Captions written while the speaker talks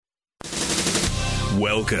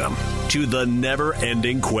Welcome to the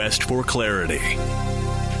never-ending quest for clarity.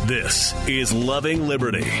 This is Loving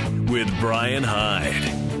Liberty with Brian Hyde.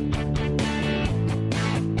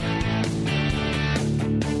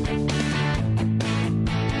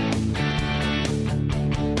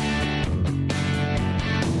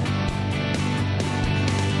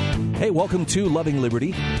 Hey, welcome to Loving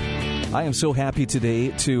Liberty. I am so happy today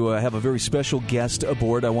to have a very special guest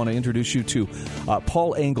aboard. I want to introduce you to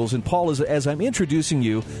Paul Engels. And Paul, as I'm introducing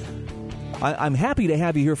you, I'm happy to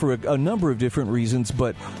have you here for a number of different reasons.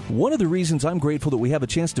 But one of the reasons I'm grateful that we have a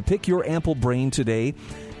chance to pick your ample brain today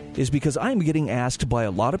is because I'm getting asked by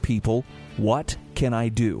a lot of people, what can I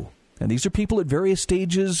do? And these are people at various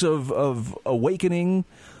stages of awakening,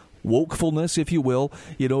 wokefulness, if you will,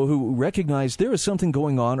 who recognize there is something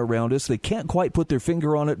going on around us. They can't quite put their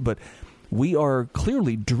finger on it, but we are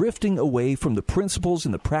clearly drifting away from the principles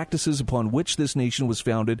and the practices upon which this nation was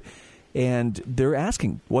founded, and they're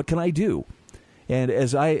asking, what can I do? And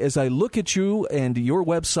as I look at you and your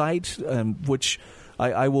website, which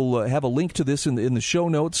I will have a link to this in the show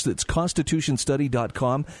notes, that's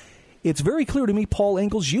constitutionstudy.com, it's very clear to me, Paul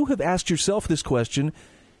Engels, you have asked yourself this question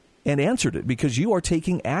and answered it because you are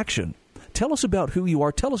taking action. Tell us about who you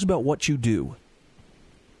are. Tell us about what you do.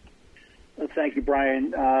 Well, thank you,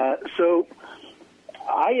 Brian. So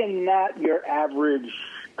I am not your average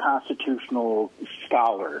constitutional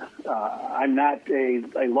scholar. I'm not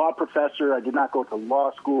a law professor. I did not go to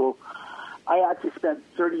law school. I actually spent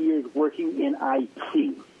 30 years working in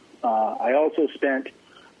IT. I also spent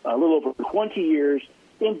a little over 20 years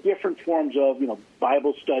in different forms of,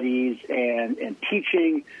 Bible studies and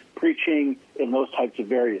teaching, preaching, in those types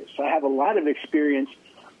of areas. So I have a lot of experience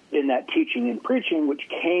in that teaching and preaching, which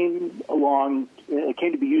came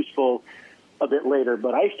to be useful a bit later.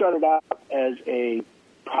 But I started out as a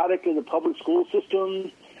product of the public school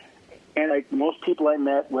system, and like most people I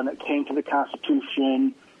met when it came to the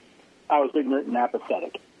Constitution, I was ignorant and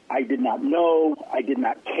apathetic. I did not know. I did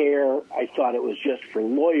not care. I thought it was just for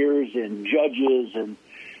lawyers and judges, and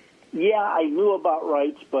yeah, I knew about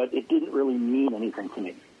rights, but it didn't really mean anything to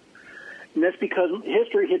me. And that's because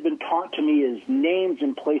history had been taught to me as names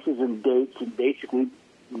and places and dates, and basically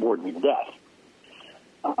bored me to death.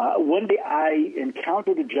 One day I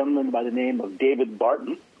encountered a gentleman by the name of David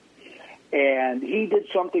Barton, and he did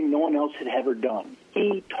something no one else had ever done.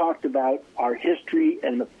 He talked about our history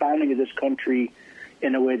and the founding of this country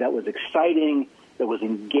in a way that was exciting, that was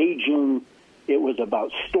engaging. It was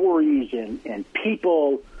about stories and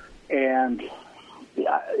people, and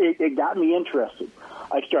it got me interested.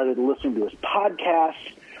 I started listening to his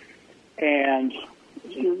podcasts, and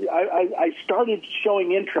I started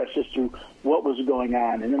showing interest as to what was going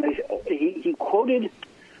on. And then he quoted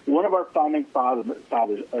one of our founding fathers,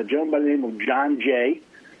 a gentleman by the name of John Jay,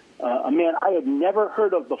 a man I had never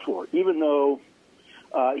heard of before, even though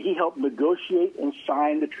he helped negotiate and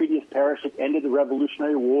sign the Treaty of Paris at the end of the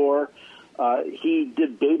Revolutionary War. He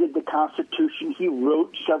debated the Constitution. He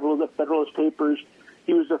wrote several of the Federalist Papers.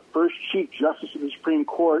 He was the first Chief Justice of the Supreme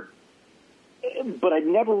Court. But I'd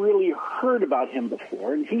never really heard about him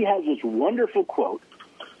before. And he has this wonderful quote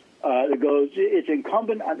that goes, "It's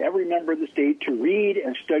incumbent on every member of the state to read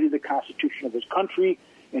and study the Constitution of his country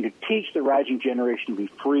and to teach the rising generation to be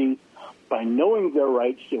free. By knowing their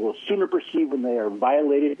rights, they will sooner perceive when they are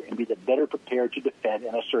violated and be the better prepared to defend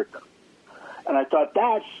and assert them." And I thought,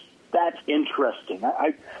 that's interesting.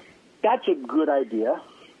 That's a good idea.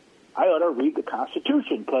 I ought to read the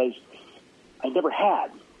Constitution because I never had.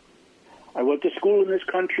 I went to school in this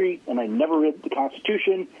country, and I never read the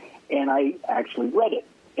Constitution, and I actually read it.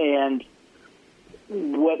 And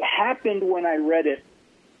what happened when I read it,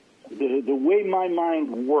 the way my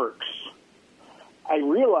mind works, I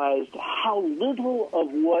realized how little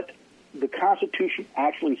of what the Constitution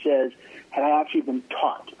actually says had I actually been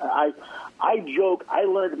taught. I joke I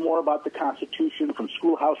learned more about the Constitution from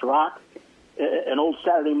Schoolhouse Rock, an old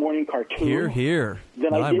Saturday morning cartoon. Here.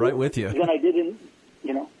 I'm right with you. Than I did in.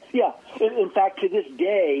 Yeah. In fact, to this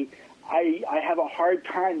day, I have a hard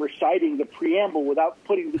time reciting the preamble without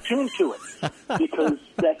putting the tune to it because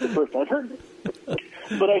that's the first I've heard it.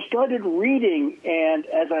 But I started reading, and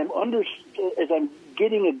as I'm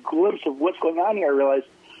getting a glimpse of what's going on here, I realized,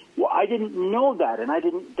 well, I didn't know that, and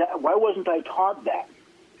why wasn't I taught that?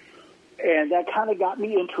 And that kind of got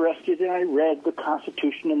me interested, and I read the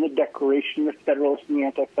Constitution and the Declaration, the Federalists and the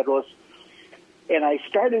Anti-Federalists, and I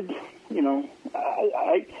started,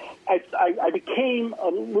 I became a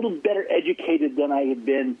little better educated than I had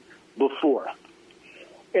been before.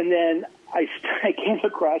 And then I came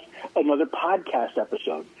across another podcast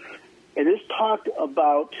episode, and this talked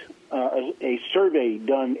about a survey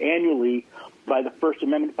done annually by the First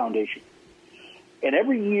Amendment Foundation. And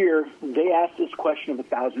every year they ask this question of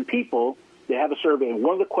 1,000 people. They have a survey, and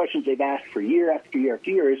one of the questions they've asked for year after year after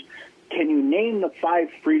year is, can you name the 5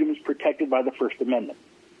 freedoms protected by the First Amendment?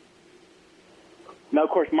 Now, of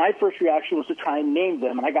course, my first reaction was to try and name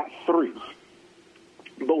them, and I got 3.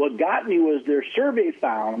 But what got me was their survey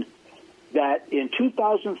found that in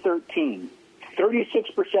 2013,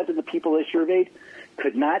 36% of the people they surveyed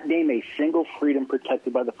could not name a single freedom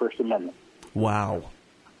protected by the First Amendment. Wow.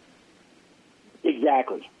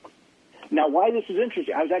 Exactly. Now, why this is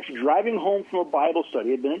interesting, I was actually driving home from a Bible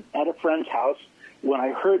study. I'd been at a friend's house when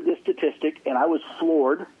I heard this statistic, and I was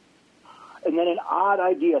floored. And then an odd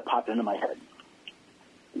idea popped into my head.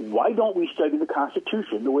 Why don't we study the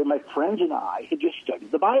Constitution the way my friends and I had just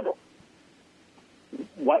studied the Bible?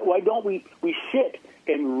 Why don't we sit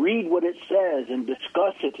and read what it says and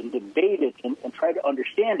discuss it and debate it and try to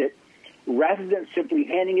understand it rather than simply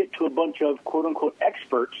handing it to a bunch of quote-unquote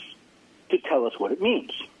experts to tell us what it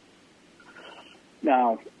means?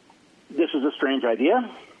 Now, this is a strange idea,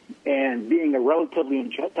 and being a relatively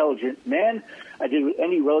intelligent man, I did what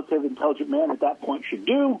any relatively intelligent man at that point should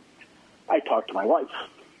do. I talked to my wife.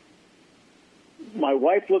 My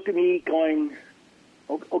wife looked at me going,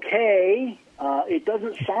 okay, it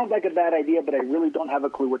doesn't sound like a bad idea, but I really don't have a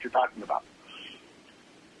clue what you're talking about.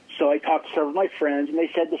 So I talked to several of my friends, and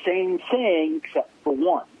they said the same thing except for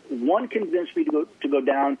one. One convinced me to go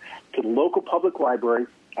down to the local public library.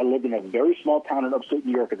 I lived in a very small town in upstate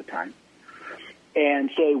New York at the time, and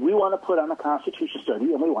say, we want to put on a Constitution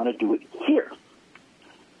study, and we want to do it here.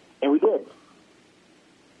 And we did.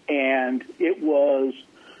 And it was,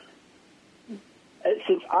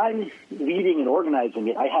 since I'm leading and organizing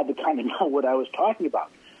it, I had to kind of know what I was talking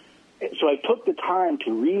about. So I took the time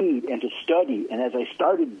to read and to study, and as I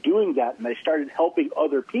started doing that, and I started helping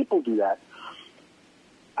other people do that,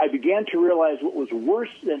 I began to realize what was worse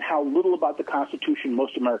than how little about the Constitution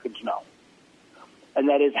most Americans know. And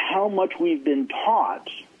that is how much we've been taught,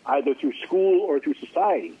 either through school or through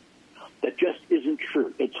society, that just isn't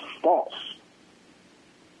true. It's false.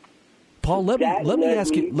 Paul, let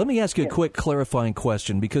me ask you a quick clarifying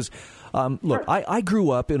question, because look, I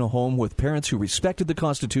grew up in a home with parents who respected the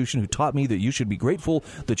Constitution, who taught me that you should be grateful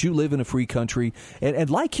that you live in a free country, and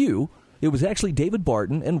like you, it was actually David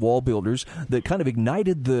Barton and Wall Builders that kind of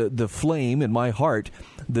ignited the flame in my heart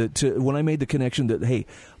that when I made the connection that, hey,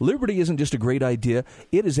 liberty isn't just a great idea,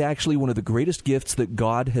 it is actually one of the greatest gifts that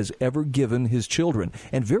God has ever given his children.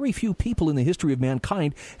 And very few people in the history of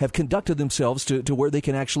mankind have conducted themselves to where they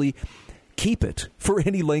can actually keep it for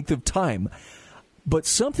any length of time. But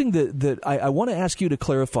something that I want to ask you to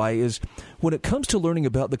clarify is, when it comes to learning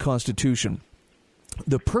about the Constitution,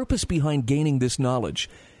 the purpose behind gaining this knowledge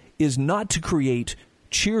is not to create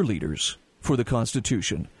cheerleaders for the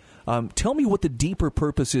Constitution. Tell me what the deeper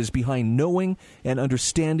purpose is behind knowing and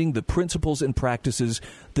understanding the principles and practices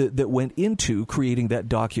that went into creating that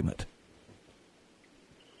document.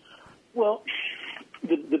 Well,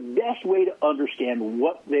 the best way to understand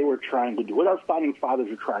what they were trying to do, what our founding fathers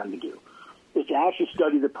were trying to do, is to actually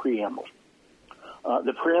study the preamble.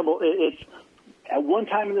 The preamble, it's at one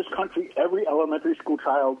time in this country, every elementary school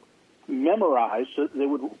child memorized, so they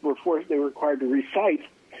were required to recite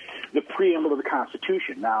the preamble of the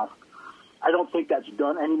Constitution. Now, I don't think that's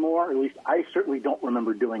done anymore. At least I certainly don't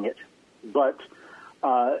remember doing it. But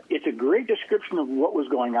it's a great description of what was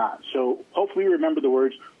going on. So hopefully you remember the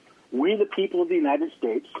words, "We, the people of the United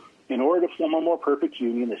States, in order to form a more perfect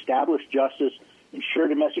union, establish justice, ensure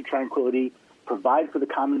domestic tranquility, provide for the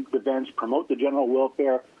common defense, promote the general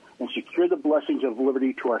welfare, and secure the blessings of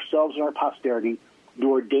liberty to ourselves and our posterity, to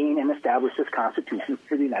ordain and establish this Constitution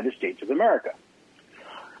for the United States of America."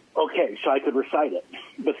 Okay, so I could recite it.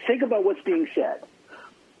 But think about what's being said.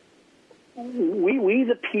 We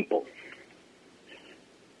the people.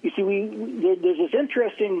 You see, there's this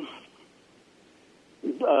interesting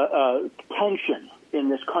tension in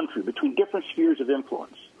this country between different spheres of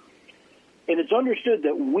influence. And it's understood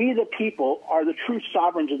that we the people are the true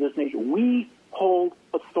sovereigns of this nation. We hold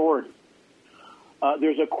authority.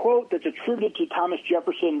 There's a quote that's attributed to Thomas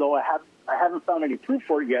Jefferson, though I haven't found any proof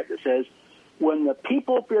for it yet, that says, "When the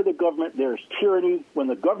people fear the government, there is tyranny. When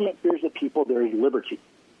the government fears the people, there is liberty."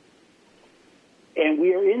 And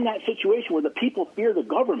we are in that situation where the people fear the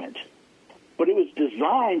government, but it was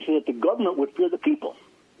designed so that the government would fear the people.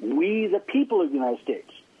 We, the people of the United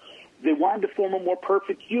States. They wanted to form a more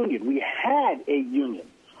perfect union. We had a union.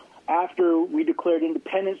 After we declared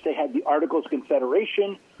independence, they had the Articles of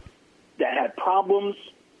Confederation that had problems.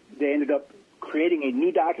 They ended up creating a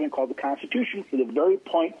new document called the Constitution for the very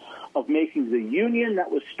point of making the Union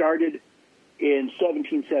that was started in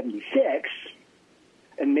 1776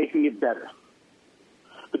 and making it better.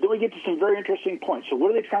 But then we get to some very interesting points. So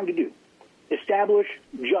what are they trying to do? Establish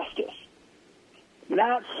justice.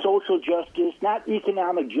 Not social justice, not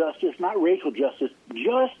economic justice, not racial justice,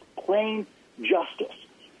 just plain justice.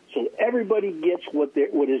 So everybody gets what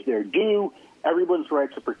is their due, everyone's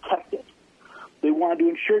right to protect it. They wanted to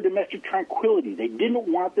ensure domestic tranquility. They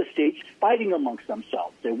didn't want the states fighting amongst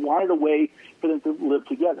themselves. They wanted a way for them to live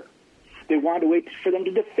together. They wanted a way for them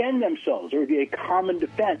to defend themselves. There would be a common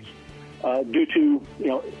defense due to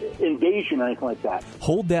invasion or anything like that.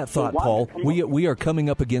 Hold that thought, Paul. We are coming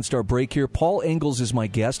up against our break here. Paul Engels is my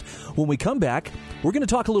guest. When we come back, we're going to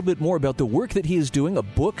talk a little bit more about the work that he is doing, a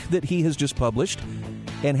book that he has just published,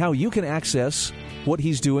 and how you can access what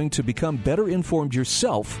he's doing to become better informed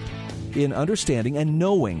yourself in understanding and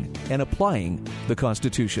knowing and applying the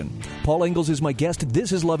Constitution. Paul Engels is my guest.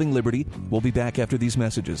 This is Loving Liberty. We'll be back after these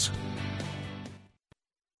messages.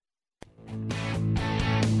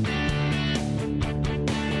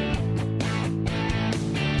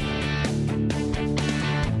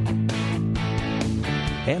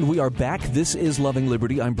 And we are back. This is Loving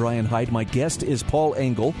Liberty. I'm Brian Hyde. My guest is Paul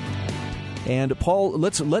Engel. And Paul,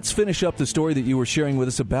 let's finish up the story that you were sharing with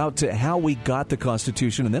us about how we got the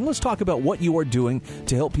Constitution, and then let's talk about what you are doing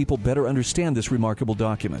to help people better understand this remarkable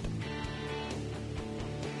document.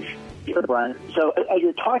 Sure, Brian. So as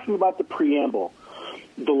you're talking about the preamble,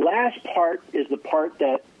 the last part is the part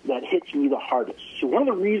that hits me the hardest. So one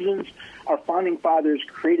of the reasons our founding fathers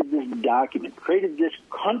created this document, created this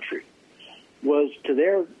country, was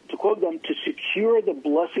to quote them, to secure the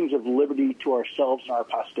blessings of liberty to ourselves and our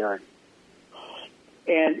posterity.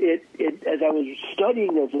 And it as I was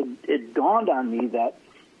studying this, it dawned on me that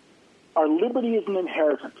our liberty is an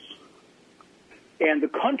inheritance. And the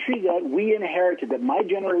country that we inherited, that my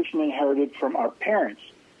generation inherited from our parents,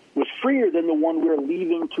 was freer than the one we're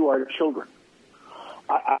leaving to our children.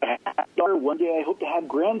 I have a daughter. One day I hope to have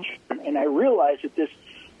grandchildren, and I realize that this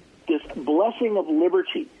blessing of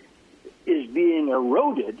liberty is being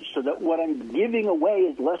eroded so that what I'm giving away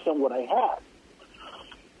is less than what I have.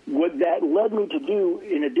 What that led me to do,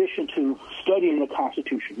 in addition to studying the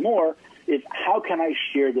Constitution more, is how can I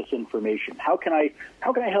share this information? How can I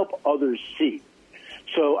help others see?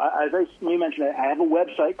 So, as you mentioned, I have a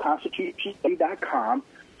website, constitutionstudy.com,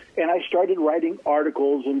 and I started writing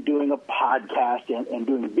articles and doing a podcast and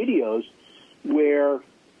doing videos where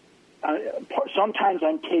sometimes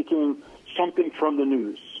I'm taking something from the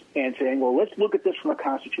news and saying, well, let's look at this from a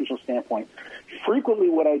constitutional standpoint. Frequently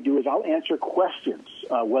what I do is I'll answer questions,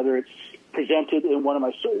 whether it's presented in one of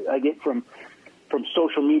my, I get from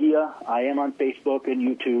social media. I am on Facebook and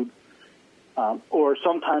YouTube, or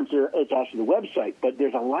sometimes it's actually the website. But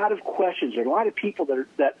there's a lot of questions. There's a lot of people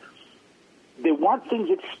that they want things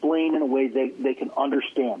explained in a way they can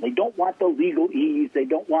understand. They don't want the legalese. They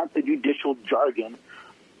don't want the judicial jargon.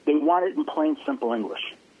 They want it in plain, simple English.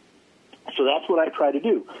 So that's what I try to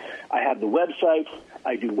do. I have the website,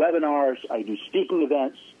 I do webinars, I do speaking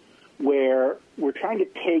events where we're trying to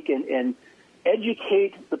take and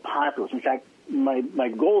educate the populace. In fact, my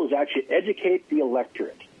goal is actually educate the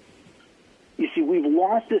electorate. You see, we've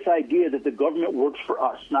lost this idea that the government works for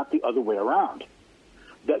us, not the other way around.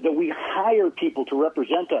 That we hire people to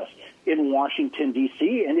represent us in Washington,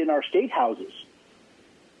 D.C., and in our state houses.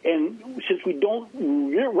 And since we don't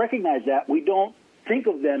recognize that, we don't think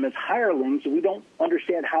of them as hirelings, and we don't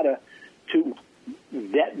understand how to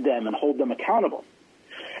vet them and hold them accountable.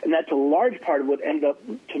 And that's a large part of what ended up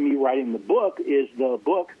to me writing the book. Is the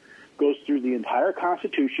book goes through the entire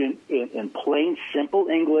Constitution in plain, simple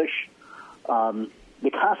English.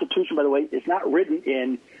 The Constitution, by the way, is not written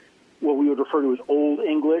in what we would refer to as Old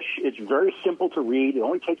English. It's very simple to read. It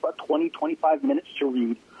only takes about 20, 25 minutes to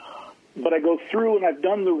read. But I go through and I've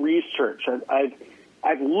done the research.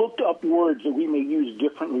 I've looked up words that we may use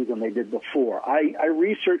differently than they did before. I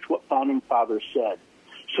researched what founding fathers said,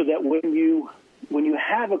 so that when you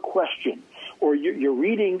have a question or you're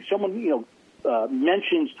reading, someone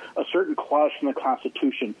mentions a certain clause from the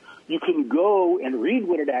Constitution, you can go and read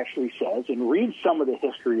what it actually says and read some of the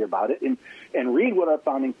history about it and read what our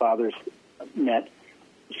founding fathers meant,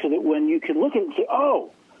 so that when you can look at it and say,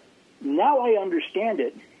 oh, now I understand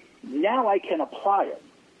it, now I can apply it.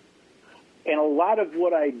 And a lot of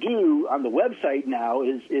what I do on the website now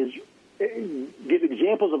is give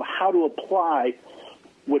examples of how to apply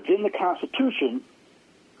what's in the Constitution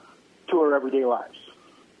to our everyday lives.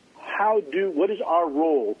 What is our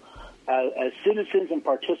role as citizens and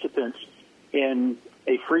participants in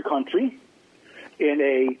a free country,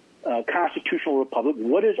 in a constitutional republic?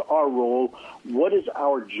 What is our role? What is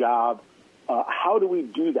our job? How do we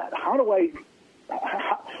do that?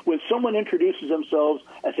 When someone introduces themselves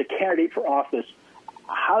as a candidate for office,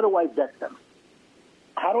 how do I vet them?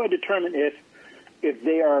 How do I determine if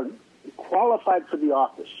they are qualified for the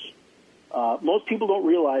office? Most people don't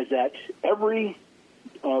realize that every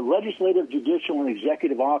legislative, judicial, and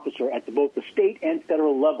executive officer at both the state and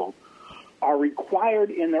federal level are required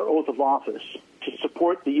in their oath of office to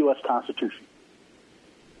support the U.S. Constitution.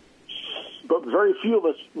 But very few of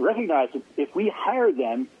us recognize that if we hire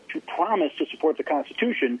them to promise to support the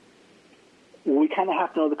Constitution, we kind of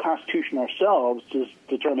have to know the Constitution ourselves to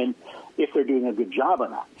determine if they're doing a good job or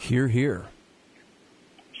not. Hear, hear.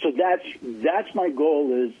 So that's my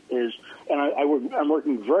goal is I'm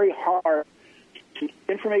working very hard to get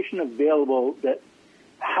information available that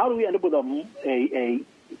how do we end up with an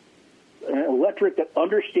electorate that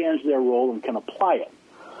understands their role and can apply it.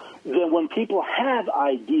 Then when people have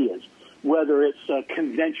ideas, whether it's a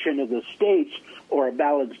convention of the states or a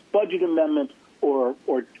balanced budget amendment or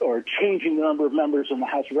changing the number of members in the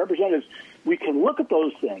House of Representatives, we can look at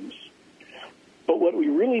those things. But what we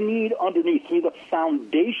really need underneath, the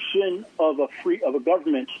foundation of a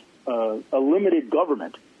government, a limited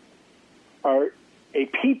government, are a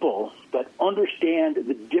people that understand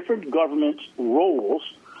the different government roles,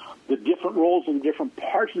 the different roles in different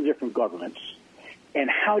parts of the different governments, and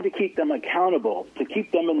how to keep them accountable, to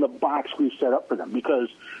keep them in the box we set up for them. Because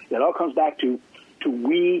it all comes back to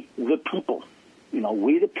we the people.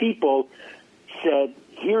 We the people said,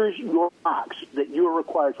 here's your box that you are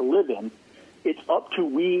required to live in. It's up to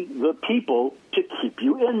we the people to keep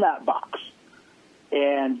you in that box.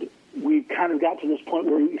 And we've kind of got to this point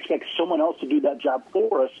where we expect someone else to do that job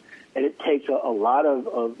for us, and it takes a lot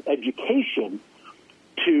of education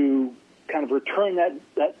to kind of return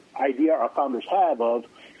that idea our founders have of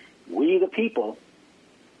we the people,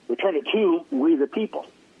 return it to we the people.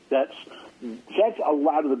 That's a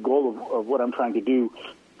lot of the goal of what I'm trying to do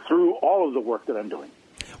through all of the work that I'm doing.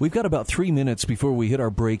 We've got about 3 minutes before we hit our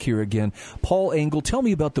break here again. Paul Engel, tell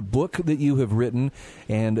me about the book that you have written,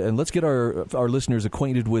 and let's get our listeners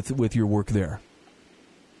acquainted with your work there.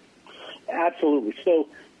 Absolutely. So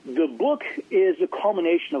the book is a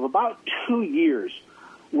culmination of about 2 years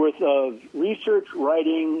worth of research,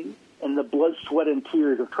 writing, and the blood, sweat, and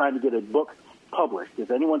tears of trying to get a book published. If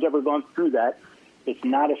anyone's ever gone through that, it's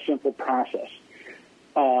not a simple process.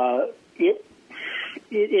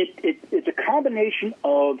 It's a combination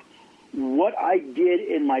of what I did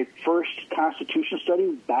in my first Constitution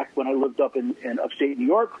study back when I lived up in upstate New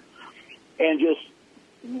York, and just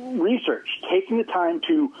research, taking the time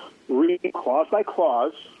to read clause by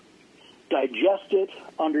clause, digest it,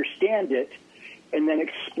 understand it, and then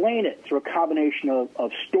explain it through a combination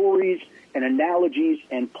of stories and analogies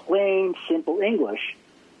and plain, simple English,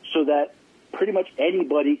 so that pretty much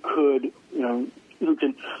anybody could, who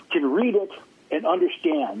can read it and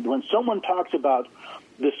understand. When someone talks about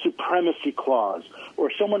the supremacy clause,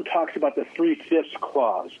 or someone talks about the 3/5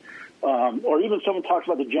 clause, or even someone talks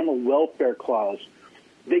about the general welfare clause,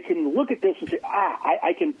 they can look at this and say,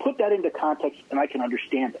 I can put that into context and I can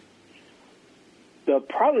understand it.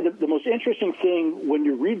 Probably the most interesting thing when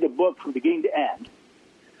you read the book from beginning to end,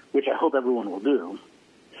 which I hope everyone will do,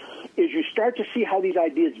 is you start to see how these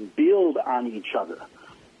ideas build on each other,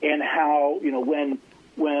 and how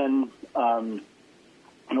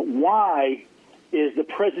why is the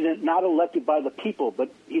president not elected by the people,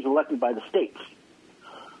 but he's elected by the states?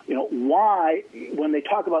 Why, when they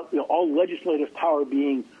talk about all legislative power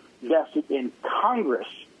being vested in Congress,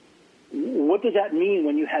 what does that mean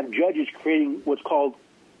when you have judges creating what's called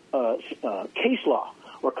case law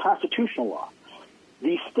or constitutional law?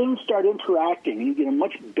 These things start interacting, and you get a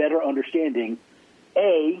much better understanding,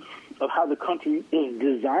 A, of how the country is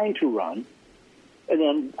designed to run, and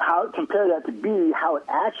then compare that to B, how it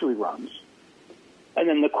actually runs. And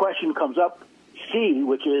then the question comes up, C,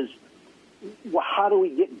 which is, well, how do we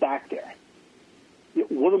get back there?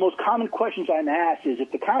 One of the most common questions I'm asked is,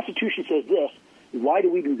 if the Constitution says this, why do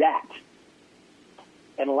we do that?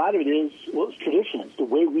 And a lot of it is, it's tradition. It's the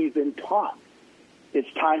way we've been taught.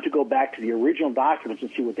 It's time to go back to the original documents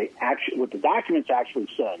and see what the documents actually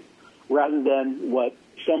said, rather than what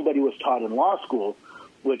somebody was taught in law school,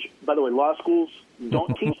 which, by the way, law schools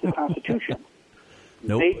don't teach the Constitution.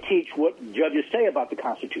 Nope. They teach what judges say about the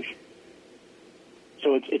Constitution.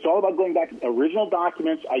 So it's all about going back to the original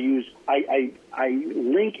documents. I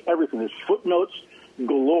link everything. There's footnotes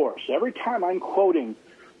galore. So every time I'm quoting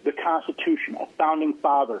the Constitution, a founding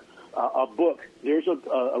father, a book, there's a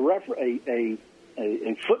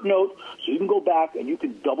footnote, so you can go back and you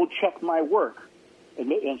can double check my work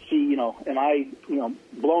and see, am I,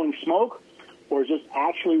 blowing smoke, or is this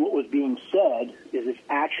actually what was being said? Is this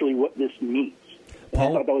actually what this means? And I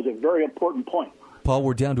thought that was a very important point. Paul,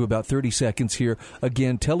 we're down to about 30 seconds here.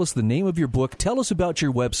 Again, tell us the name of your book. Tell us about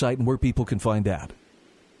your website and where people can find that.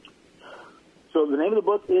 So the name of the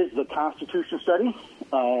book is The Constitution Study.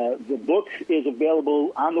 The book is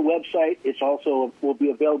available on the website. It's also will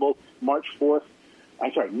be available May 4th.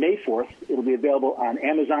 It'll be available on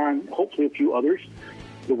Amazon, hopefully a few others.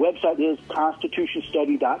 The website is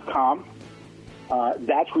constitutionstudy.com.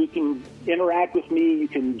 That's where you can interact with me. You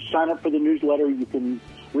can sign up for the newsletter. You can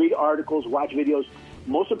read articles, watch videos.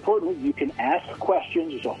 Most importantly, you can ask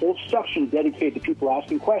questions. There's a whole section dedicated to people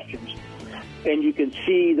asking questions. And you can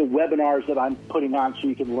see the webinars that I'm putting on so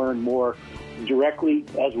you can learn more directly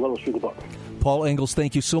as well as through the book. Paul Engels,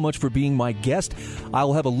 thank you so much for being my guest.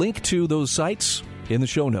 I'll have a link to those sites in the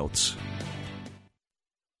show notes.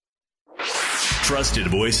 Trusted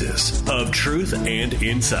voices of truth and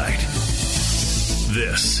insight.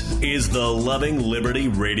 This is the Loving Liberty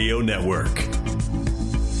Radio Network.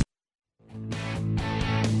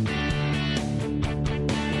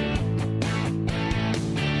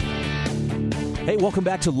 Hey, welcome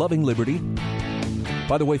back to Loving Liberty.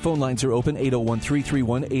 By the way, phone lines are open,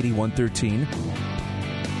 801-331-8113.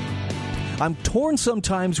 I'm torn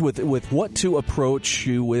sometimes with what to approach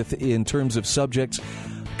you with in terms of subjects.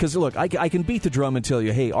 Because, look, I can beat the drum and tell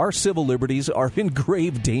you, hey, our civil liberties are in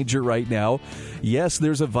grave danger right now. Yes,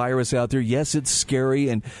 there's a virus out there. Yes, it's scary,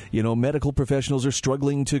 and, medical professionals are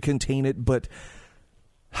struggling to contain it. But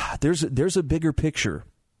there's a bigger picture.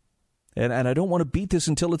 And I don't want to beat this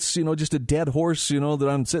until it's, just a dead horse, that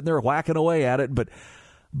I'm sitting there whacking away at it.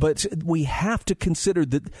 But we have to consider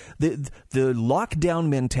that the lockdown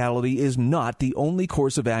mentality is not the only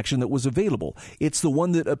course of action that was available. It's the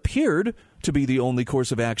one that appeared to be the only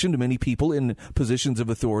course of action to many people in positions of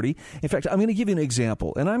authority. In fact, I'm going to give you an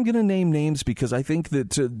example, and I'm going to name names because I think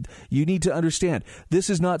that you need to understand this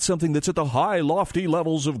is not something that's at the high, lofty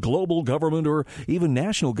levels of global government or even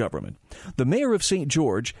national government. The mayor of St.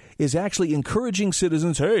 George is actually encouraging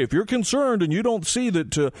citizens, hey, if you're concerned and you don't see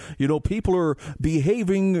that, people are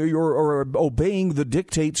behaving or obeying the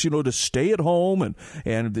dictates, to stay at home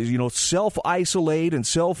and self-isolate and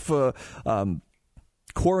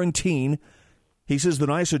quarantine, he says, then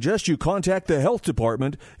I suggest you contact the health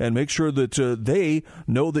department and make sure that they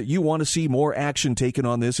know that you want to see more action taken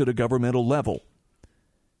on this at a governmental level.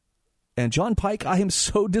 And John Pike, I am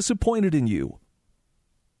so disappointed in you.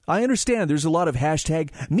 I understand there's a lot of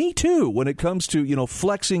hashtag me too when it comes to,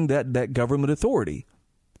 flexing that government authority.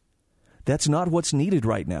 That's not what's needed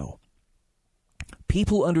right now.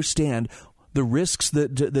 People understand the risks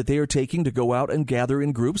that they are taking to go out and gather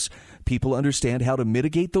in groups. People understand how to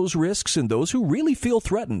mitigate those risks, and those who really feel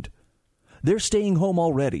threatened, they're staying home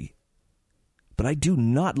already. But I do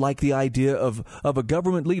not like the idea of a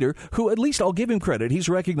government leader who, at least I'll give him credit, he's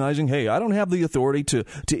recognizing, hey, I don't have the authority to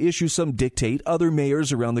issue some dictate. Other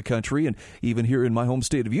mayors around the country, and even here in my home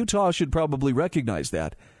state of Utah, should probably recognize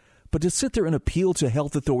that. But to sit there and appeal to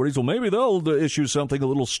health authorities, well, maybe they'll issue something a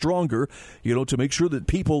little stronger, to make sure that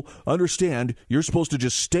people understand you're supposed to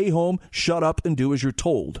just stay home, shut up, and do as you're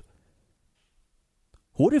told.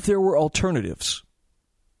 What if there were alternatives?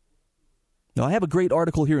 Now, I have a great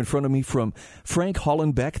article here in front of me from Frank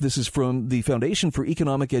Hollenbeck. This is from the Foundation for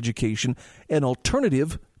Economic Education, an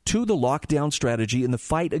alternative to the lockdown strategy in the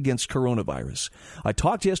fight against coronavirus. I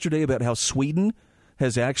talked yesterday about how Sweden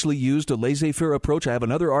has actually used a laissez-faire approach. I have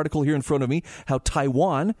another article here in front of me, how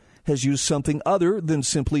Taiwan has used something other than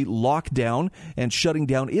simply lockdown and shutting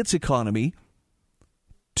down its economy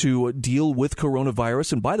to deal with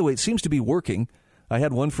coronavirus. And by the way, it seems to be working. I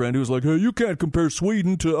had one friend who was like, hey, you can't compare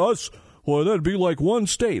Sweden to us. Well, that'd be like one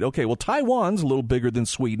state. Okay, well, Taiwan's a little bigger than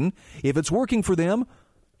Sweden. If it's working for them,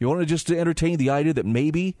 you want to just entertain the idea that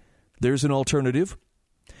maybe there's an alternative?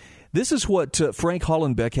 This is what Frank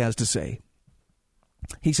Hollenbeck has to say.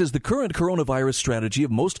 He says the current coronavirus strategy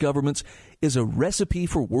of most governments is a recipe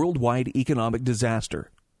for worldwide economic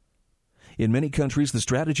disaster. In many countries, the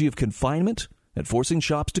strategy of confinement and forcing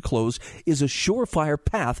shops to close is a surefire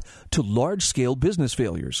path to large-scale business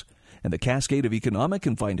failures, and the cascade of economic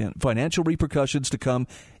and financial repercussions to come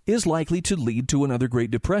is likely to lead to another Great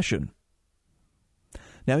Depression.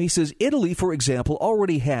 Now, he says Italy, for example,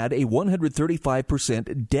 already had a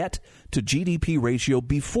 135% debt to GDP ratio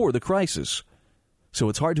before the crisis. So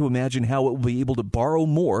it's hard to imagine how it will be able to borrow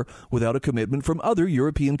more without a commitment from other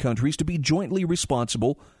European countries to be jointly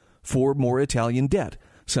responsible for more Italian debt,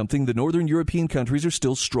 something the northern European countries are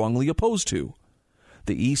still strongly opposed to.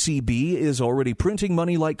 The ECB is already printing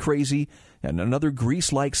money like crazy, and another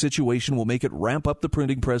Greece-like situation will make it ramp up the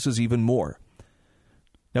printing presses even more.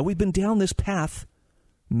 Now, we've been down this path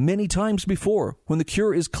many times before when the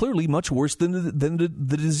cure is clearly much worse than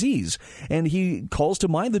the disease. And he calls to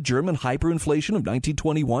mind the German hyperinflation of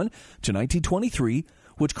 1921 to 1923,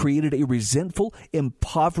 which created a resentful,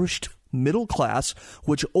 impoverished middle class,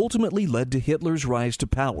 which ultimately led to Hitler's rise to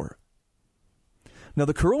power. Now,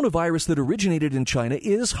 the coronavirus that originated in China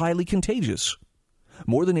is highly contagious.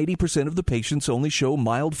 More than 80% of the patients only show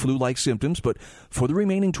mild flu-like symptoms, but for the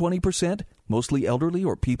remaining 20%, mostly elderly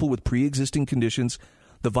or people with pre-existing conditions,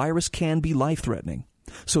 the virus can be life-threatening.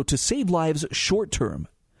 So to save lives short-term,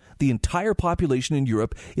 the entire population in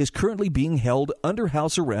Europe is currently being held under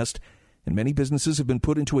house arrest, and many businesses have been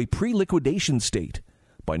put into a pre-liquidation state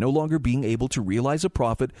by no longer being able to realize a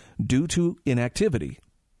profit due to inactivity.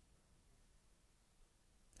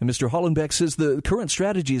 And Mr. Hollenbeck says the current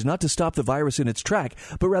strategy is not to stop the virus in its track,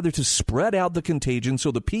 but rather to spread out the contagion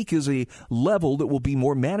so the peak is a level that will be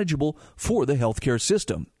more manageable for the healthcare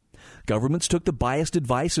system. Governments took the biased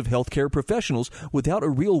advice of healthcare professionals without a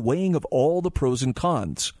real weighing of all the pros and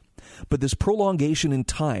cons. But this prolongation in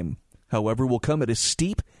time, however, will come at a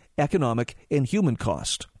steep economic and human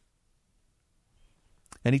cost.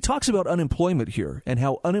 And he talks about unemployment here and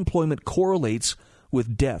how unemployment correlates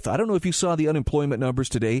with death. I don't know if you saw the unemployment numbers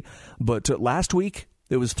today, but last week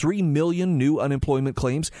there was 3 million new unemployment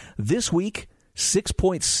claims. This week,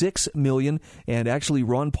 6.6 million. And actually,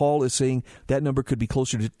 Ron Paul is saying that number could be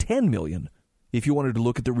closer to 10 million if you wanted to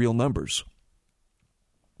look at the real numbers.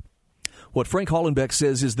 What Frank Hollenbeck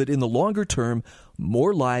says is that in the longer term,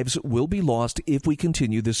 more lives will be lost if we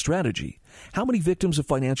continue this strategy. How many victims of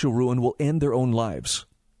financial ruin will end their own lives?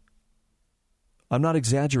 I'm not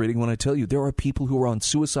exaggerating when I tell you there are people who are on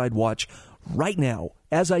suicide watch right now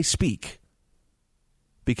as I speak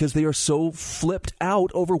because they are so flipped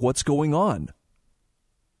out over what's going on.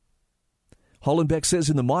 Hollenbeck says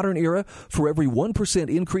in the modern era, for every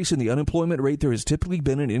 1% increase in the unemployment rate, there has typically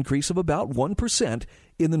been an increase of about 1%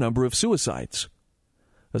 in the number of suicides.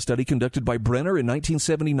 A study conducted by Brenner in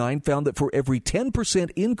 1979 found that for every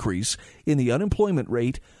 10% increase in the unemployment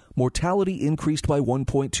rate, mortality increased by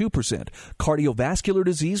 1.2%, cardiovascular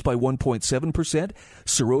disease by 1.7%,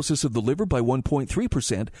 cirrhosis of the liver by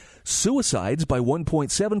 1.3%, suicides by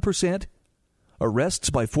 1.7%, arrests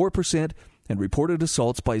by 4%, and reported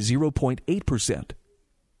assaults by 0.8%.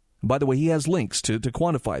 By the way, he has links to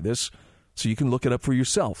quantify this, so you can look it up for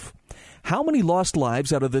yourself. How many lost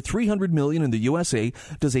lives out of the 300 million in the USA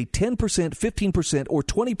does a 10%, 15%, or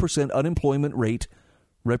 20% unemployment rate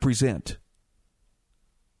represent?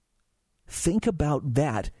 Think about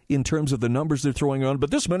that in terms of the numbers they're throwing around,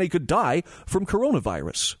 but this many could die from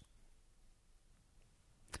coronavirus.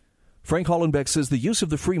 Frank Hollenbeck says the use of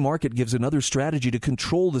the free market gives another strategy to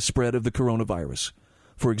control the spread of the coronavirus.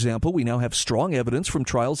 For example, we now have strong evidence from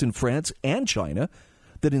trials in France and China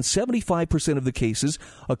that in 75% of the cases,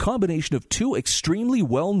 a combination of two extremely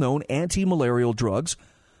well-known anti-malarial drugs,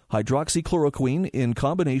 hydroxychloroquine in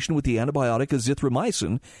combination with the antibiotic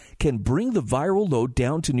azithromycin, can bring the viral load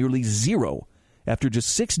down to nearly zero after just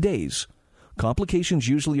 6 days. Complications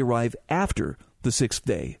usually arrive after the 6th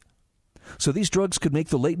day. So these drugs could make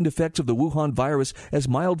the latent effects of the Wuhan virus as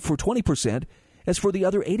mild for 20% as for the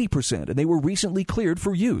other 80%, and they were recently cleared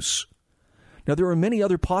for use. Now, there are many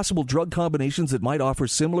other possible drug combinations that might offer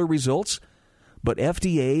similar results, but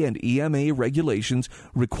FDA and EMA regulations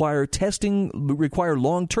require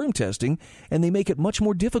long-term testing, and they make it much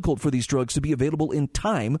more difficult for these drugs to be available in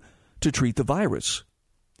time to treat the virus.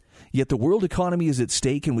 Yet the world economy is at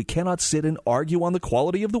stake, and we cannot sit and argue on the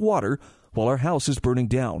quality of the water while our house is burning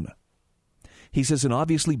down. He says an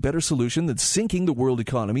obviously better solution than sinking the world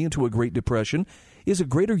economy into a Great Depression is a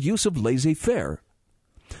greater use of laissez-faire.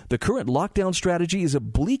 The current lockdown strategy is a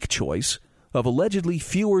bleak choice of allegedly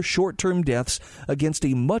fewer short-term deaths against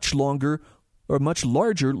a much larger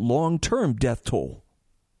long-term death toll.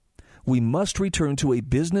 We must return to a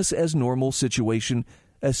business-as-normal situation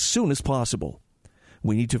as soon as possible.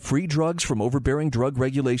 We need to free drugs from overbearing drug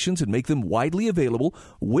regulations and make them widely available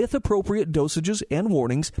with appropriate dosages and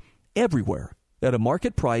warnings everywhere at a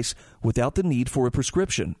market price without the need for a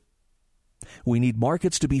prescription. We need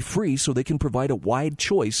markets to be free so they can provide a wide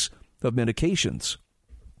choice of medications.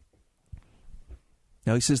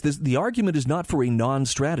 Now, he says the argument is not for a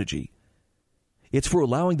non-strategy. It's for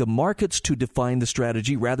allowing the markets to define the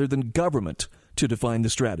strategy rather than government to define the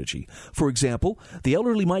strategy. For example, the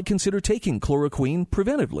elderly might consider taking chloroquine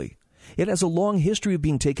preventively. It has a long history of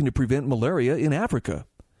being taken to prevent malaria in Africa.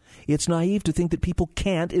 It's naive to think that people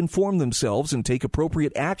can't inform themselves and take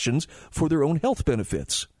appropriate actions for their own health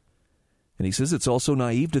benefits. And he says it's also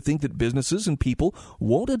naive to think that businesses and people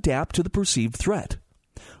won't adapt to the perceived threat.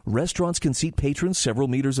 Restaurants can seat patrons several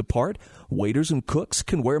meters apart. Waiters and cooks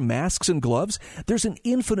can wear masks and gloves. There's an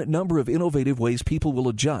infinite number of innovative ways people will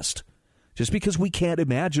adjust. Just because we can't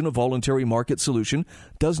imagine a voluntary market solution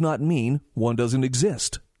does not mean one doesn't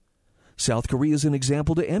exist. South Korea is an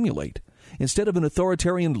example to emulate. Instead of an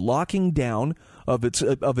authoritarian locking down of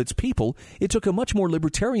its people, it took a much more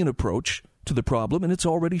libertarian approach to the problem, and it's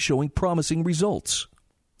already showing promising results.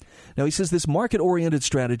 Now, he says this market-oriented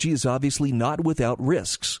strategy is obviously not without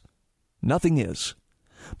risks. Nothing is.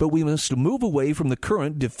 But we must move away from the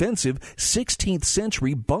current defensive 16th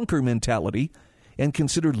century bunker mentality and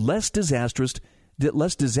consider less disastrous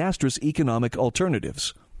economic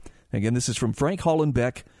alternatives. Again, this is from Frank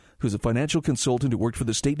Hollenbeck, who's a financial consultant who worked for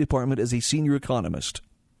the State Department as a senior economist.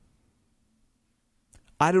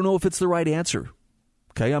 I don't know if it's the right answer.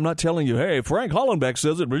 Okay, I'm not telling you, hey, Frank Hollenbeck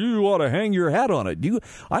says it, but you ought to hang your hat on it.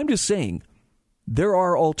 I'm just saying there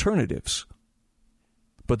are alternatives.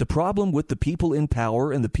 But the problem with the people in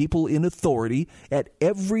power and the people in authority at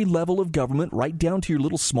every level of government, right down to your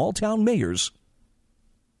little small-town mayors,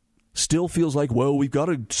 still feels like, well, we've got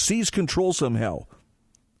to seize control somehow.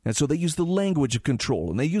 And so they use the language of control,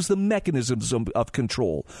 and they use the mechanisms of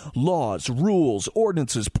control, laws, rules,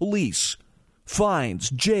 ordinances, police, fines,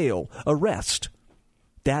 jail, arrest.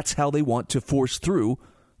 That's how they want to force through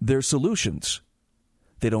their solutions.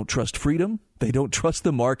 They don't trust freedom. They don't trust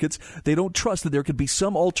the markets. They don't trust that there could be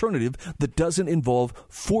some alternative that doesn't involve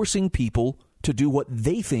forcing people to do what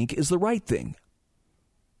they think is the right thing.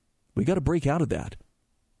 We got to break out of that.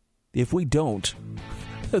 If we don't,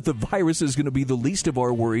 the virus is going to be the least of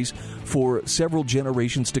our worries for several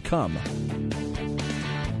generations to come.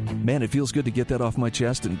 Man, it feels good to get that off my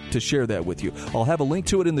chest and to share that with you. I'll have a link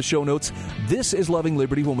to it in the show notes. This is Loving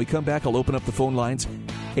Liberty. When we come back, I'll open up the phone lines,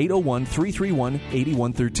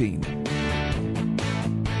 801-331-8113.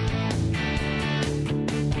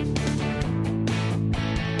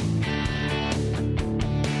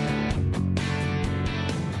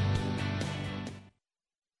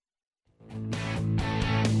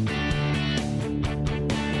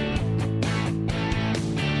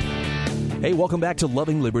 Hey, welcome back to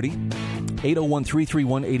Loving Liberty.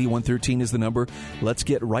 801-331-8113 is the number. Let's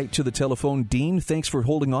get right to the telephone. Dean, thanks for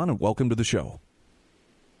holding on and welcome to the show.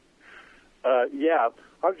 Yeah,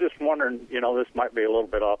 I was just wondering, this might be a little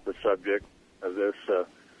bit off the subject of this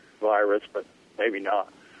virus, but maybe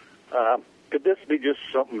not. Could this be just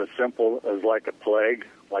something as simple as like a plague,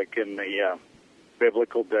 like in the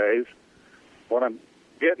biblical days? What I'm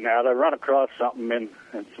getting at, I run across something in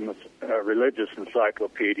some religious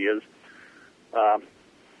encyclopedias.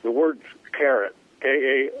 The word carrot,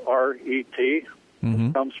 K-A-R-E-T,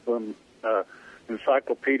 comes from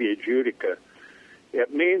Encyclopedia Judica.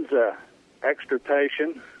 It means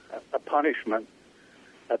extirpation, a punishment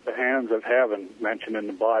at the hands of heaven, mentioned in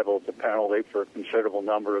the Bible, the penalty for a considerable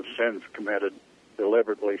number of sins committed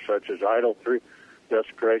deliberately, such as idolatry,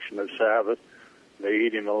 desecration of Sabbath, the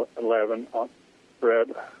eating of leaven on bread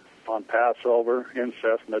on Passover,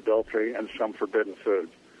 incest and adultery, and some forbidden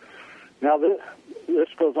foods. Now, this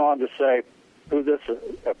goes on to say who this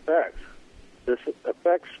affects. This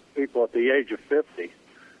affects people at the age of 50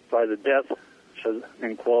 by the death, says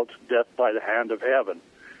in quotes, death by the hand of heaven,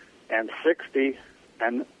 and 60,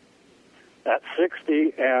 and at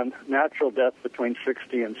 60 and natural death between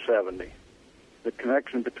 60 and 70. The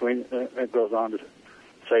connection between, it goes on to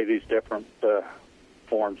say these different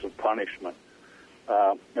forms of punishment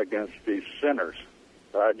against these sinners.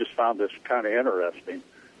 I just found this kind of interesting,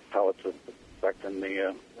 how it's affecting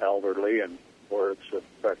the elderly and where it's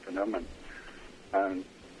affecting them and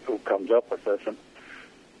who comes up with this. And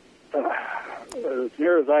as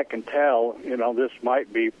near as I can tell, this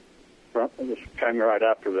might be, this came right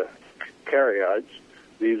after the Karaites.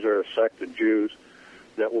 These are a sect of Jews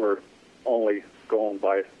that were only going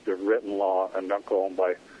by the written law and not going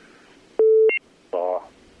by law.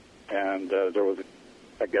 And there was,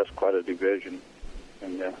 I guess, quite a division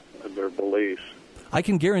in their beliefs. I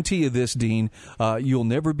can guarantee you this, Dean. You'll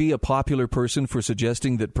never be a popular person for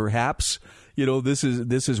suggesting that perhaps, this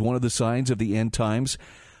is one of the signs of the end times.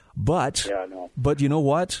 But yeah, I know. But you know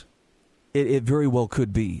what? It very well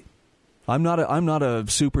could be. I'm not a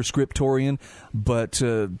super scriptorian, but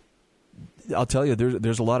I'll tell you,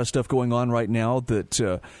 there's a lot of stuff going on right now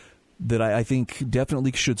that I think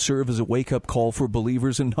definitely should serve as a wake up call for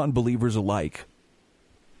believers and non-believers alike.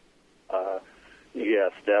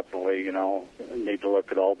 Yes, definitely. Need to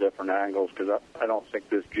look at all different angles, because I don't think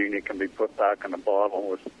this genie can be put back in the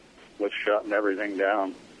bottle with shutting everything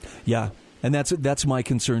down. Yeah, And that's my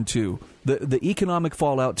concern too. The economic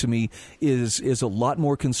fallout to me is a lot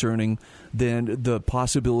more concerning than the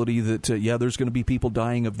possibility that there's going to be people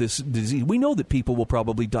dying of this disease. We know that people will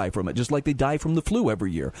probably die from it, just like they die from the flu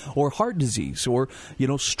every year, or heart disease, or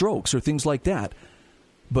strokes, or things like that.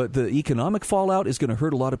 But the economic fallout is going to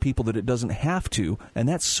hurt a lot of people that it doesn't have to, and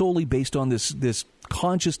that's solely based on this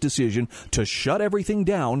conscious decision to shut everything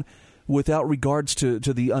down without regards to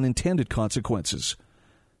the unintended consequences.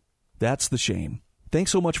 That's the shame. Thanks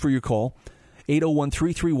so much for your call.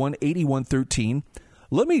 801-331-8113.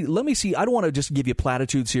 Let me see. I don't want to just give you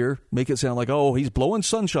platitudes here, make it sound like, oh, he's blowing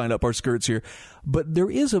sunshine up our skirts here. But there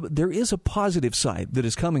is a positive side that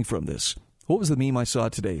is coming from this. What was the meme I saw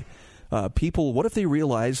today? People, what if they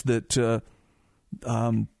realize that that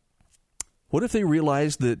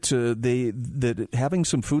having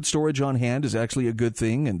some food storage on hand is actually a good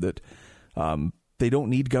thing, and that they don't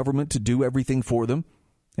need government to do everything for them?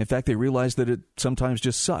 In fact, they realize that it sometimes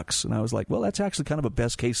just sucks. And I was like, well, that's actually kind of a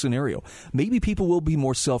best-case scenario. Maybe people will be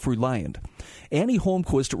more self-reliant. Annie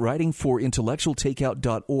Holmquist, writing for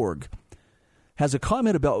intellectualtakeout.org, has a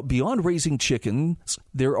comment about beyond raising chickens,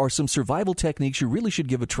 there are some survival techniques you really should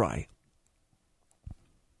give a try.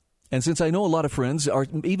 And since I know a lot of friends,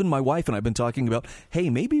 even my wife and I have been talking about, hey,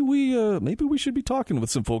 maybe we should be talking with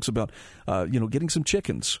some folks about, getting some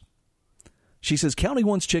chickens. She says counting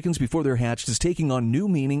one's chickens before they're hatched is taking on new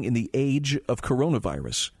meaning in the age of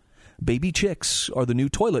coronavirus. Baby chicks are the new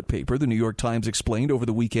toilet paper, the New York Times explained over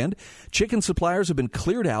the weekend. Chicken suppliers have been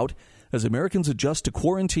cleared out as Americans adjust to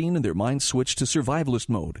quarantine and their minds switch to survivalist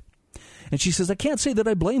mode. And she says, I can't say that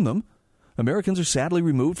I blame them. Americans are sadly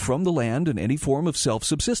removed from the land and any form of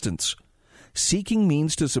self-subsistence. Seeking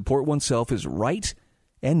means to support oneself is right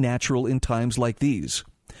and natural in times like these.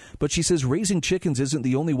 But she says raising chickens isn't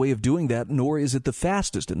the only way of doing that, nor is it the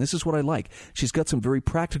fastest. And this is what I like. She's got some very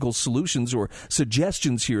practical solutions or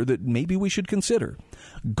suggestions here that maybe we should consider.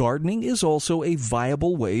 Gardening is also a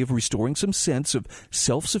viable way of restoring some sense of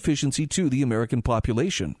self-sufficiency to the American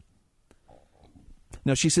population.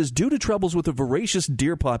 Now, she says due to troubles with a voracious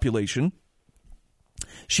deer population,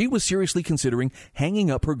 she was seriously considering hanging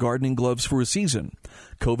up her gardening gloves for a season.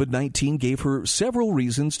 COVID-19 gave her several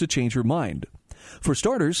reasons to change her mind. For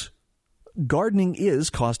starters, gardening is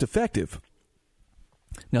cost-effective.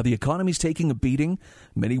 Now, the economy's taking a beating.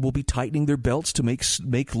 Many will be tightening their belts to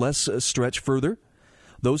make less stretch further.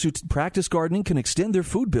 Those who practice gardening can extend their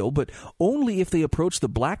food bill, but only if they approach the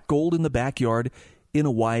black gold in the backyard in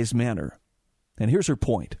a wise manner. And here's her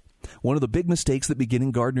point. One of the big mistakes that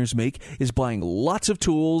beginning gardeners make is buying lots of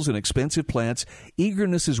tools and expensive plants.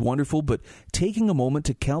 Eagerness is wonderful, but taking a moment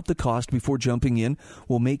to count the cost before jumping in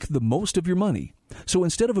will make the most of your money. So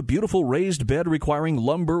instead of a beautiful raised bed requiring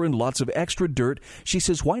lumber and lots of extra dirt, she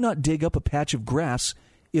says, why not dig up a patch of grass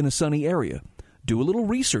in a sunny area? Do a little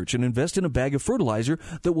research and invest in a bag of fertilizer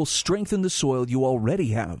that will strengthen the soil you already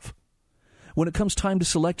have. When it comes time to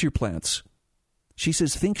select your plants, she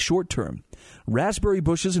says, think short term. Raspberry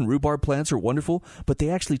bushes and rhubarb plants are wonderful, but they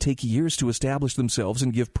actually take years to establish themselves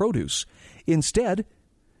and give produce. Instead,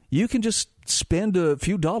 you can just spend a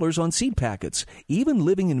few dollars on seed packets. Even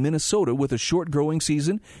living in Minnesota with a short growing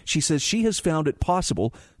season, she says she has found it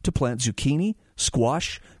possible to plant zucchini,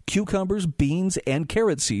 squash, cucumbers, beans, and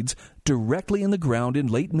carrot seeds directly in the ground in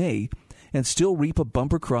late May and still reap a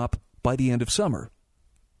bumper crop by the end of summer.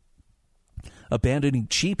 Abandoning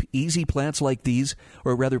cheap, easy plants like these,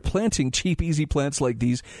 or rather planting cheap, easy plants like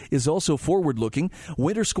these, is also forward-looking.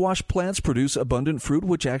 Winter squash plants produce abundant fruit,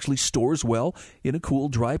 which actually stores well in a cool,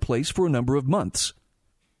 dry place for a number of months.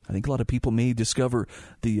 I think a lot of people may discover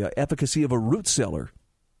the efficacy of a root cellar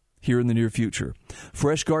here in the near future.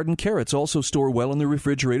 Fresh garden carrots also store well in the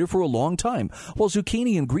refrigerator for a long time, while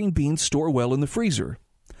zucchini and green beans store well in the freezer.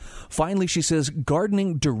 Finally, she says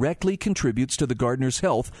gardening directly contributes to the gardener's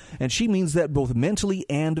health, and she means that both mentally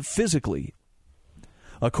and physically.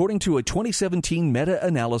 According to a 2017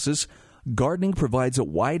 meta-analysis, gardening provides a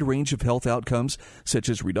wide range of health outcomes, such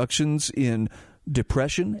as reductions in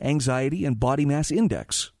depression, anxiety, and body mass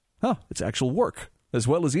index. It's actual work, as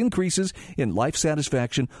well as increases in life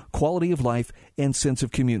satisfaction, quality of life, and sense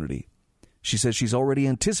of community. She says she's already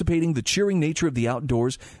anticipating the cheering nature of the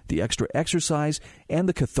outdoors, the extra exercise, and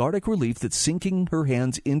the cathartic relief that sinking her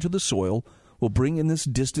hands into the soil will bring in this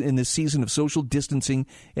season of social distancing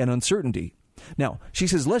and uncertainty. Now, she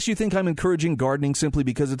says, lest you think I'm encouraging gardening simply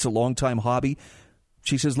because it's a long-time hobby,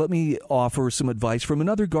 she says, let me offer some advice from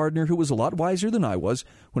another gardener who was a lot wiser than I was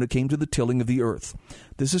when it came to the tilling of the earth.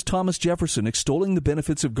 This is Thomas Jefferson extolling the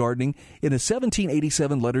benefits of gardening in a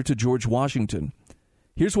 1787 letter to George Washington.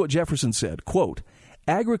 Here's what Jefferson said, quote,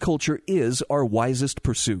 agriculture is our wisest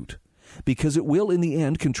pursuit. because it will, in the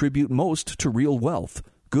end, contribute most to real wealth,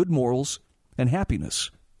 good morals, and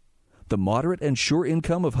happiness. The moderate and sure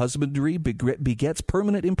income of husbandry begets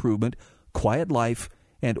permanent improvement, quiet life,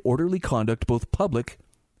 and orderly conduct, both public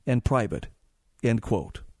and private." End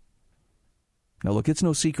quote. Now, look, it's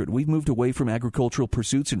no secret. We've moved away from agricultural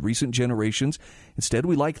pursuits in recent generations. Instead,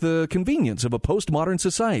 we like the convenience of a postmodern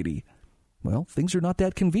society. Well, things are not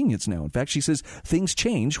that convenient now. In fact, she says things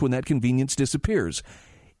change when that convenience disappears.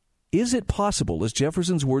 Is it possible, as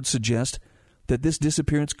Jefferson's words suggest, that this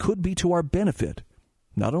disappearance could be to our benefit,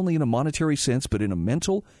 not only in a monetary sense, but in a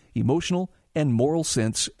mental, emotional, and moral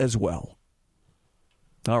sense as well?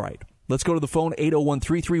 All right, let's go to the phone,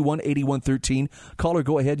 801-331-8113. Caller,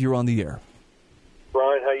 go ahead. You're on the air.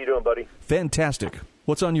 Brian, how you doing, buddy? Fantastic.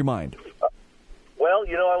 What's on your mind? Well,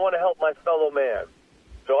 I want to help my fellow man.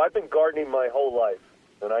 So I've been gardening my whole life,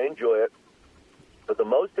 and I enjoy it. But the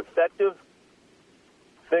most effective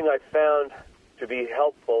thing I found to be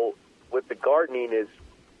helpful with the gardening is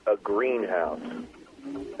a greenhouse.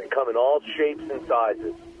 They come in all shapes and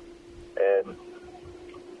sizes. And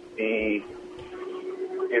the,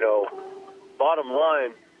 bottom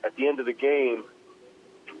line at the end of the game,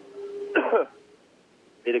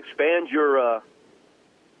 it expands your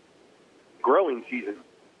growing season.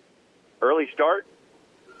 Early start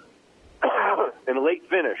and a late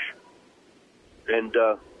finish. And,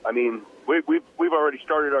 we've already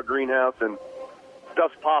started our greenhouse, and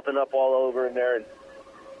stuff's popping up all over in there, and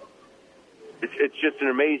it's just an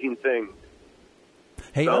amazing thing.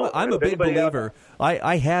 Hey, so, I'm a big believer.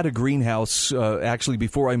 I had a greenhouse, actually,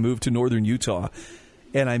 before I moved to northern Utah,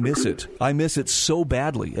 and I miss it. I miss it so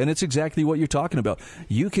badly, and it's exactly what you're talking about.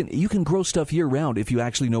 You can grow stuff year-round if you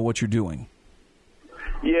actually know what you're doing.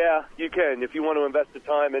 Yeah, you can. If you want to invest the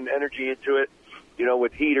time and energy into it,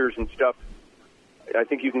 with heaters and stuff, I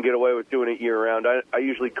think you can get away with doing it year-round. I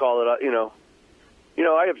usually call it, I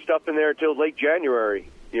have stuff in there till late January,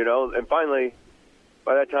 and finally,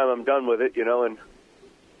 by that time I'm done with it, and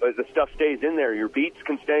the stuff stays in there. Your beets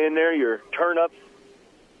can stay in there, your turnips,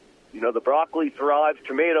 the broccoli thrives,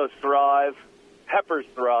 tomatoes thrive, peppers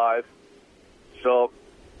thrive. So,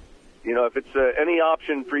 if it's any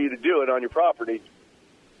option for you to do it on your property,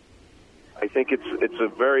 I think it's a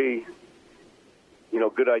very,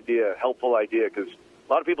 good idea, helpful idea, because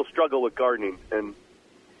a lot of people struggle with gardening, and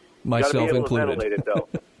myself you included. To ventilate it, though.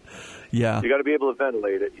 Yeah, you got to be able to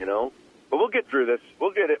ventilate it, But we'll get through this.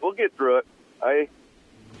 We'll get it. We'll get through it.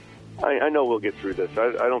 I know we'll get through this.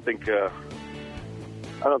 I don't think it's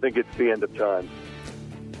the end of time.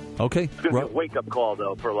 Okay, it's going to be a wake up call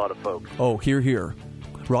though for a lot of folks. Oh, hear.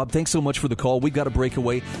 Rob, thanks so much for the call. We've got to break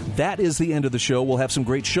away. That is the end of the show. We'll have some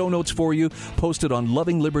great show notes for you posted on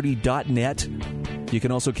lovingliberty.net. You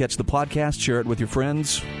can also catch the podcast, share it with your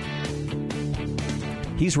friends.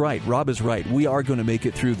 He's right. Rob is right. We are going to make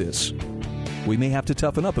it through this. We may have to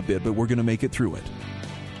toughen up a bit, but we're going to make it through it.